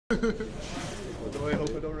Although I hope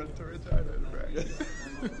I don't run to Regina in practice.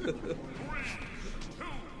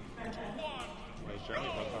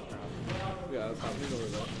 Yeah, it's happening over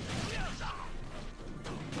there.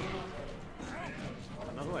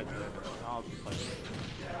 I know who I did. I'll just play.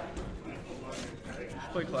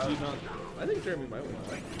 Just play Cloud. I think Jeremy might win.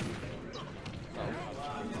 Oh.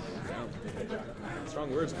 Damn. Strong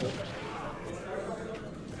words, Cole.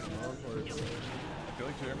 Strong words. I feel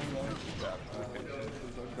like Jeremy won't adapt to the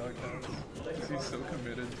cases of duncathan. He's so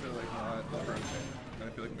committed to like not approaching, and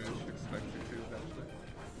I feel like Moosh expects you to eventually.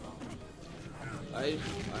 I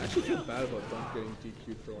actually feel bad about Dunk getting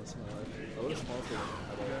DQ'd for once in my life. I would have sponsored him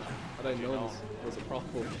had I known this was a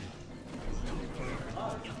problem.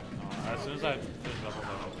 As soon as I finish up with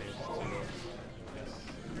my games,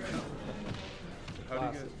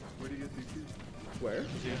 Where do you get DQ'd? Where?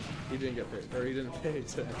 He didn't get paid, or he didn't pay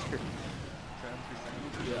to enter.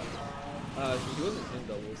 Yeah. He wasn't in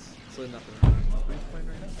doubles, so nothing. But he's playing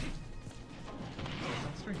right now. He's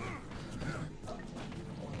on stream.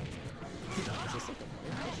 Is this like a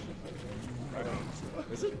I don't know.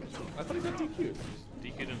 Is it? I thought he got DQ'd.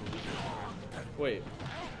 DQ'd in the loser. Wait.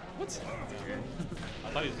 What? I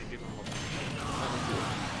thought he was DQ'd from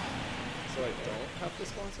So I don't have to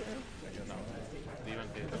sponsor him? No. He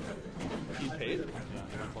went paid. He paid? Yeah,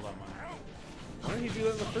 he went pull that money. Why didn't he do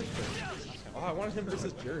that in the first place? Oh, I wanted him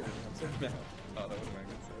versus Jeremy. I'm so mad. Oh, that would have been a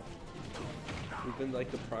good set. We've been like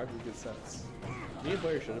deprived of good sets. Me and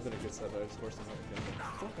Blair should have been a good set, but I just forced him out again.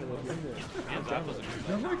 Fuck, I love him. Me and Zach was a good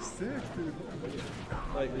I'm like sick, dude.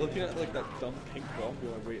 Like looking at like that dumb pink ball,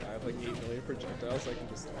 being like, wait, I have like 8 million projectiles, I can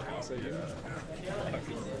just toss at you.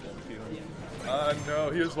 No,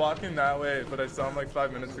 he was walking that way, but I saw him like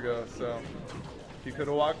 5 minutes ago, so he could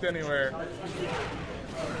have walked anywhere. I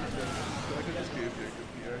could just give you a good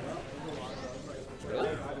PR.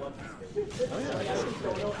 Really? Oh yeah, I guess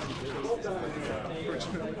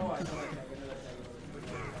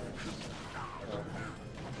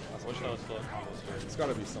I wish I was still in combo straight. it's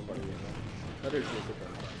gotta be somebody, you know. Better Jacob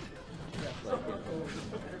than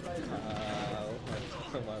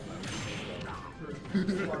like,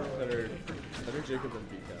 better Jacob than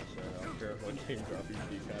Bcash, right? I don't care if like game dropping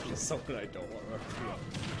Bcash is something I don't want to do.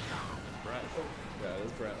 Brett. Yeah, it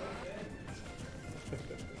is Brett.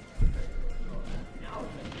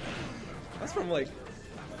 That's from like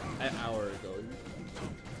an hour ago.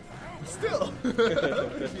 Still! You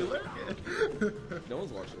like it. No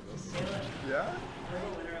one's watching this. Yeah?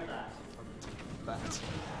 That.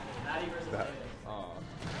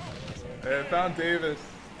 Hey, I found Davis.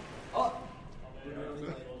 Oh!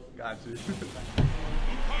 Got you.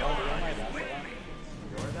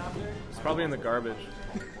 It's probably in the garbage.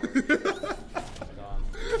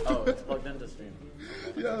 Oh, it's plugged into stream.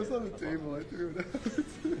 Yeah, it's on the table. I threw it out.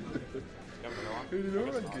 Hey, you know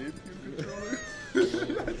what GameCube controller? I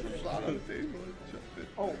just saw it on the table and chucked it.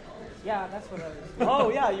 Oh, yeah, that's what I was. Oh,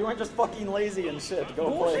 yeah, you weren't just fucking lazy and shit.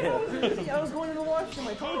 Go play it. I was going to the washroom.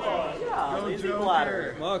 I told you. Yeah, No lazy joker.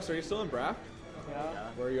 bladder. Mux, are you still in Brack? Yeah.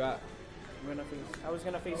 Where are you at? I was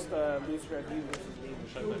gonna face the loser at you versus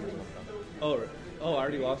David. Oh, I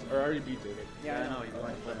already lost, or I already beat David. Yeah, I know. He's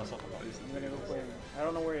going to play myself. I'm gonna go play. I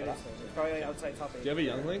don't know where it is. Though. It's probably outside top 8. Do you have a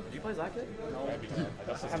youngling? Did you play Zach yet? No. I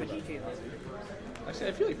have a DK last week. Actually,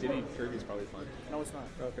 I feel like Diddy Kirby's probably fine. No, it's not.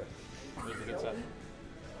 Okay. It was a good set.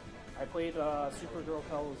 I played Supergirl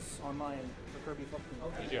Pels online for Kirby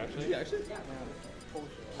fucking. Did you actually? Yeah, actually? Yeah.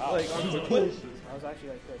 Bullshit. Like on quick play? I was actually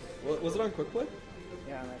like this. Was it on quick play?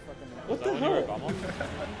 Yeah, and I fucking. What the hell?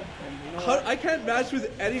 How, I can't match with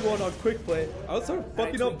anyone on quick play. I was sort of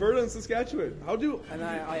fucking up Berta in Saskatchewan. How do? And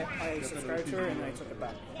I subscribed to her and I took it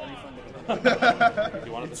back. I refunded it.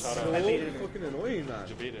 You wanted the shout So out. fucking annoying, man.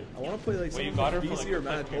 You beat it. I want to play like Wait, you some got her for, BC like, or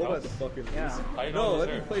Mad $15? Boba at the fucking. Yeah. How you No, know let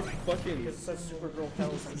it me was play fucking Because it says Supergirl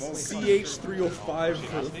Pels. CH305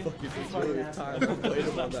 for the fucking majority of time. I played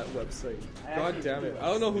him on that website. God damn it. I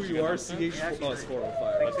don't know who you are,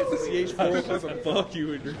 CH405. CH405, fuck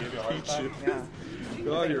you and your peaches. Yeah.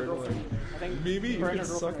 God, you're annoying. Mimi, you can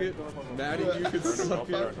suck it. Maddie, you can suck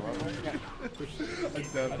it. I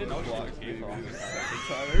definitely blocked Baby.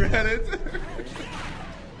 I read it.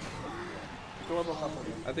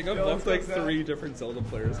 I think I've blocked like 3 different Zelda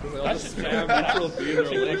players because I all just spam neutral B and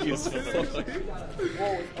they're laggy as fuck.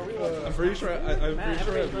 I'm pretty sure I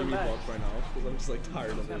have Mimi blocked by now because I'm just like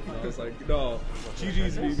tired of it. And I was like, no,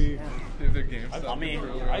 GG's Mimi. Dude, their game stuff. I mean,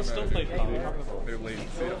 I still play Power. Their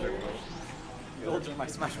latency of their Build my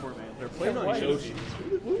Smash 4 man. They're playing on Yoshi.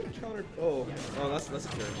 Who counter? Oh, that's a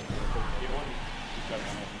terrible.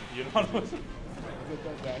 You don't want to.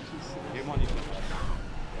 You don't want to.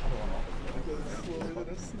 Slower than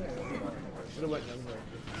a snail. What about young guy?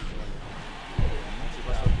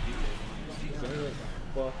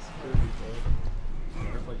 Bucks,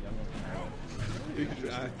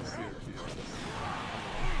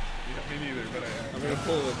 Me neither, but I am. I'm gonna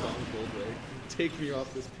pull a Don Goldberg. Take me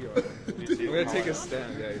off this PR. I'm gonna take a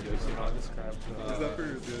stand. Yeah, he did. Is that for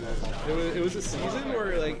the... It was a season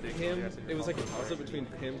where like him, it was like a toss up between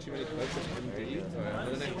him, Too Many Cooks, and MD.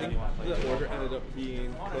 And then I think the order ended up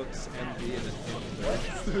being Cooks, MD, and then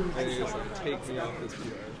him. And he just like, take me off this PR.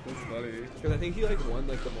 That's funny. Because I think he like won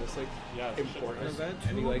like the most like important event,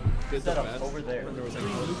 and he like did the best over there. when there was like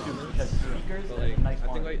no Because speakers but like I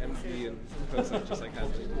think like MD and Cooks like, just like had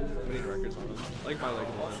winning records on them, like by like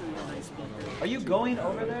one. Are you going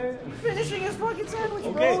over there? Finishing his fucking sandwich,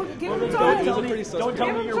 Okay. bro. Give him Don't time. tell me, pretty sus don't tell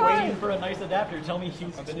Give me him you're time. waiting for a nice adapter. Tell me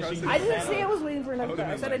he's finishing. I didn't say I was waiting for another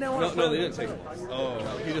guy. I said I didn't want to. No, they didn't take him. Oh,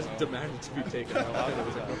 no, he just demanded to be taken. I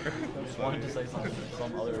just wanted to say something.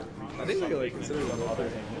 Some other. I think they like consider them other.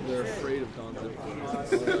 They're afraid of Don's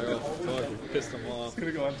influence. Oh fuck, we pissed them off. It's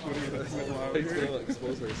gonna go on Twitter with that loud He's here. gonna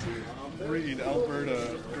expose our suit. Read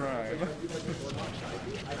Alberta Grime.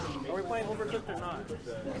 Are we playing Overcooked or not?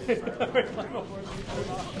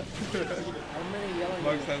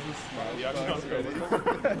 Bugs has his smile box ready.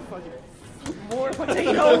 More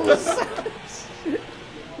potatoes.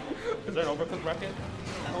 Is there an overcooked bracket?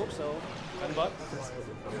 I hope so. $10?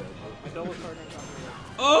 A double card on top.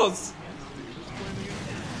 Oh!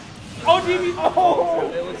 Oh, DB! Oh!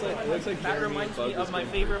 It looks like That Jeremy reminds and me Bug of my is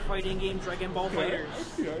favorite fighting game, Dragon Ball Fighters.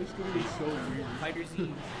 Yeah, it's gonna be so weird. Fighter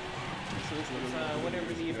Z. It's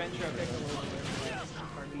whatever the adventure of Piccolo.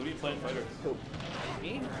 Who do you play in fighters?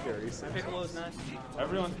 Me? My Piccolo's nasty.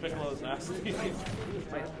 Everyone's Piccolo's nasty.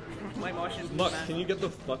 My motion's Muck, can you get the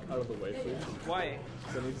fuck out of the way, please? Why?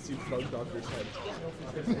 I need to see Bug Doctor's head.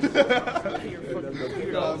 You're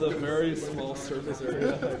The very small surface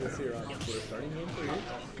area I can see around. Is it a starting game for you?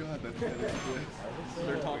 God, that's good.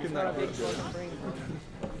 They're talking that big.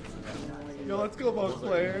 Yo, let's go both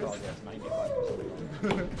players.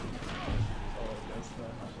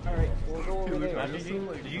 Alright, we'll go over there.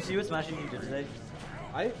 Did you see what Smash GG did today?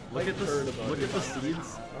 I Look at heard this. about Look it. at the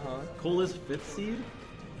seeds. Cole is 5th seed,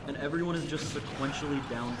 and everyone is just sequentially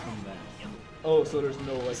down from that. Oh, so there's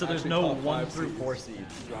no like. So there's actually no top 1 5 through seeds. 4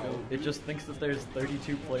 seeds. It just thinks that there's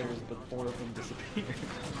 32 players, but 4 of them disappear.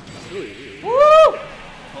 That's really weird. Woo!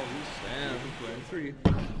 Damn, 3. You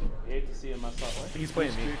hate to see him mess up, right? He's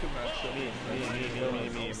playing me. Me.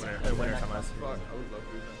 Fuck, I would love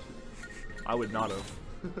to. I would not have.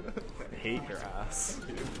 I hate your ass.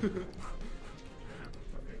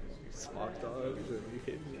 Spot dog, you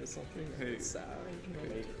hit me or something. Hey. It's sad.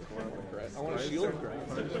 I want to shield grind.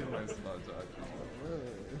 Punishing my spot dog.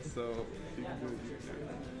 So, you can do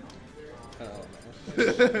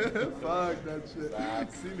it. Fuck that shit.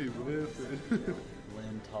 See me whip it.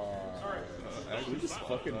 Actually, just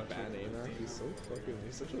fucking ban Amar. He's so fucking.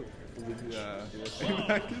 He's such a leech. Yeah.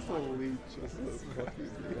 Mac is a leech.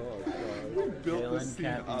 We built this scene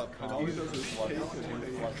up, and all he does is take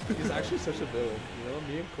it. He's actually such a villain. You know,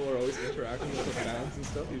 me and Cole are always interacting with the fans and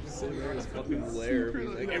stuff. He's just sitting there in his fucking lair,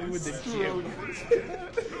 being like, everyone's a gym.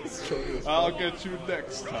 I'll get you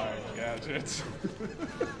next time, Gadget.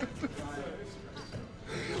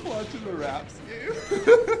 Watching the raps game.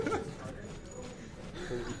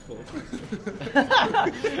 So,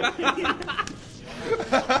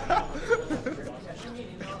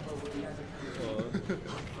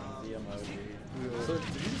 did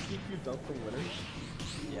you just keep you dump from winning?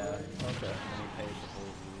 Yeah. Okay. And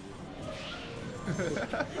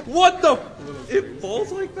What the? It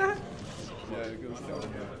falls like that? Yeah, it goes down.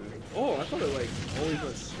 Oh, I thought it like always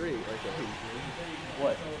went straight. Like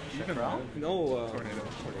what? Even no, Tornado.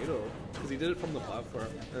 Tornado. Because he did it from the platform,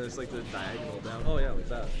 and it's like the diagonal down. Oh yeah, like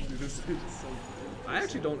that. Dude, this is so I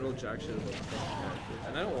actually don't know jack shit about the character,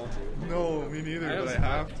 and I don't want to. No, me neither, but I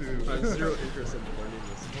have to. I have zero interest in learning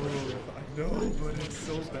this. I know, but it's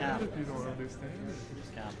so bad if you don't understand.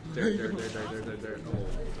 Just camp. There.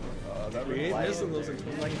 Oh. That We really ain't missing those in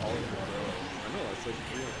 20. I know, that's like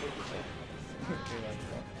 300%.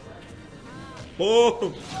 Boom! Oh,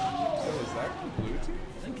 is that the blue team?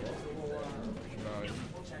 No, I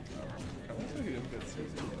don't think he didn't get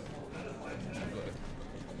season.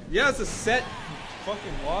 Yeah, it's a set.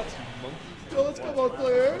 Fucking lots, monkey. Yo, let's go both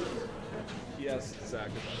players. Yes,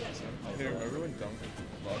 Zach. Hey, remember when Duncan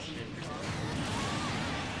lost the game?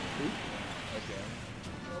 Again.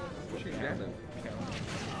 What's your Ganon?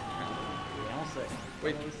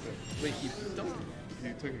 Wait, he don't. He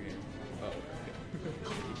took a game. Oh.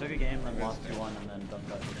 He took a game, then lost 2-1, and then dumped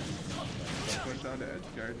that. Went down to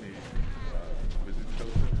Edgeguard and he wizard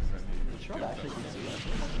choked him, and then he shrub actually gives you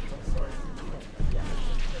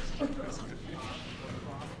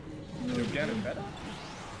Yo, Ganon better?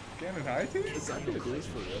 Ganon high team? Is Zach gonna do this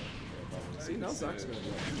for real? See, now Zach's gonna do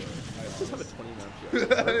it. Let's just have a 20 match.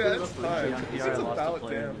 Yeah, it's time. Yeah, It's I lost about the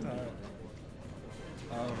player. damn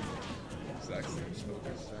time. Zach seems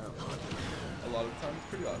focused. A lot of times, it's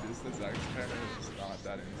pretty obvious that Zach's kind of just not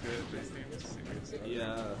that into it. This team is serious.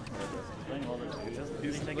 Yeah. playing well this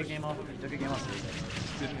week. He took a game off. He took a game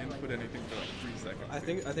off. Didn't input anything for like 3 seconds. I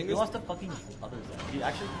think He it's lost to fucking other Zach. He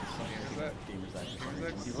actually Zach? Gamer Zach.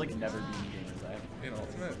 Zach? He's like never beaten Gamer Zach. In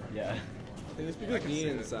Ultimate? Yeah. I think it's because me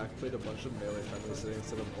and Zach played a bunch of melee friendlies today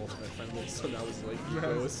instead of ultimate friendlies, so now his like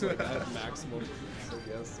ego is like at maximum. So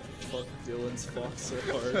yes, fuck Dylan's fuck so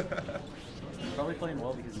hard. He's probably playing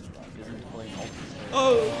well because he isn't playing ultimate.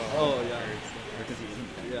 Oh yeah. Because he isn't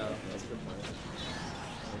playing. Yeah, that's a good point.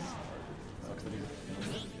 Sucks that he's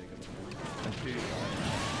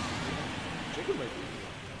Jacob might be.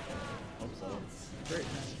 Hope so. Great.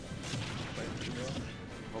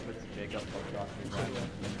 Hope it's Jacob. Hope Josh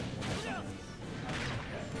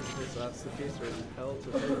So that's the case where he's hell to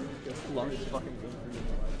hell against the longest fucking game for you.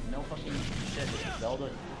 No fucking shit. Zelda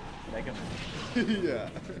Mega Man. Yeah.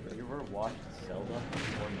 You ever watched Zelda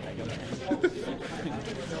or Mega Man?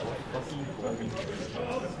 Fucking boring.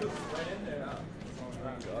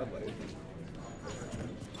 God, like.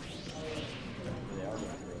 They are.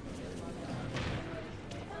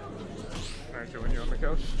 Alright, Joey, you on the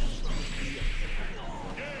couch?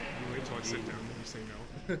 You wait till I sit down and you say no.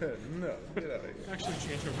 No, get out of here. Actually,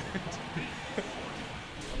 change your mind.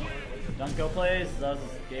 Dunko plays. That was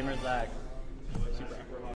Gamer Zach.